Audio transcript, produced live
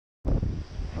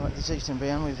this eastern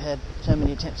brown. We've had so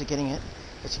many attempts at getting it.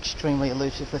 It's extremely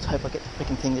elusive. Let's hope I get the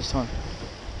freaking thing this time.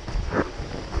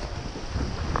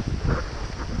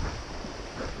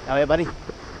 How are you, buddy?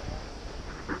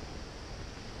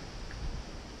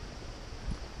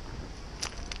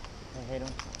 Head on.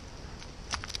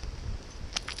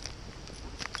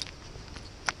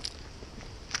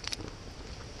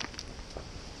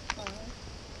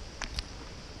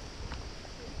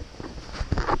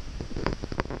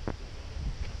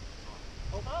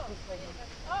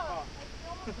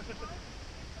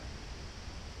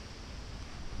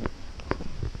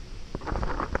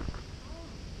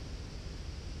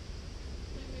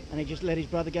 And he just let his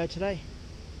brother go today.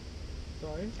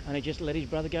 Sorry? And he just let his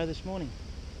brother go this morning.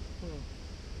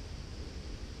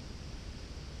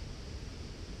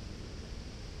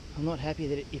 I'm not happy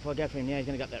that if I go for him now, he's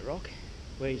going to go up that rock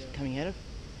where he's coming out of.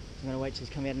 I'm going to wait till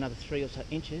he's coming out another 3 or so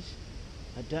inches.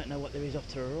 I don't know what there is off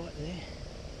to the right there.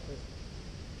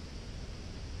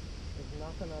 There's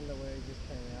nothing under where he just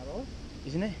came out of.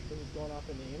 Isn't there? So he's gone up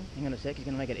and in. Hang on a sec, he's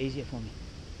going to make it easier for me.